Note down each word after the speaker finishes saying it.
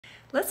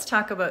Let's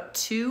talk about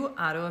two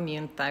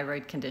autoimmune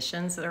thyroid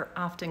conditions that are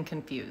often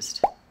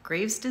confused: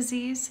 Graves'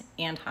 disease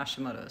and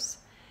Hashimoto's.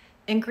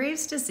 In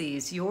Graves'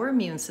 disease, your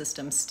immune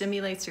system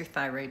stimulates your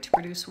thyroid to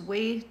produce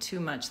way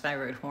too much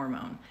thyroid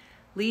hormone,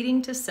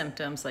 leading to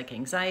symptoms like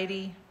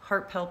anxiety,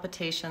 heart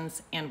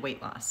palpitations, and weight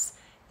loss.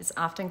 It's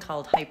often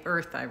called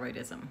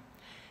hyperthyroidism.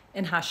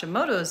 In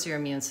Hashimoto's, your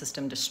immune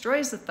system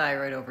destroys the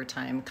thyroid over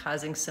time,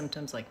 causing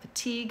symptoms like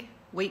fatigue,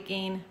 weight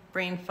gain,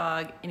 brain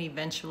fog, and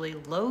eventually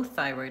low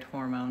thyroid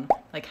hormone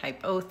like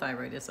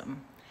hypothyroidism.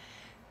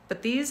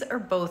 But these are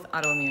both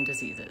autoimmune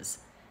diseases.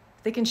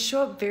 They can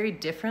show up very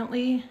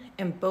differently,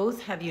 and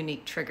both have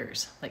unique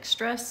triggers like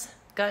stress,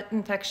 gut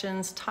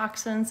infections,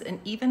 toxins, and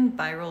even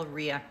viral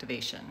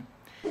reactivation.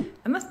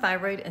 I'm a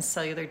thyroid and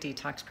cellular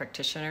detox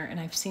practitioner, and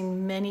I've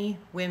seen many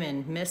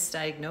women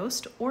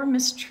misdiagnosed or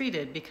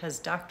mistreated because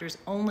doctors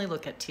only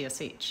look at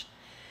TSH.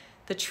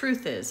 The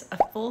truth is,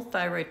 a full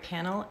thyroid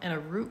panel and a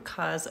root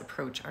cause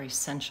approach are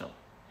essential.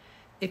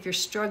 If you're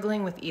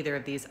struggling with either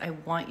of these, I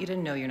want you to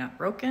know you're not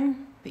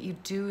broken, but you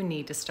do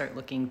need to start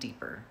looking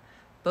deeper.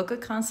 Book a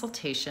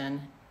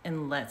consultation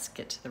and let's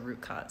get to the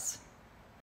root cause.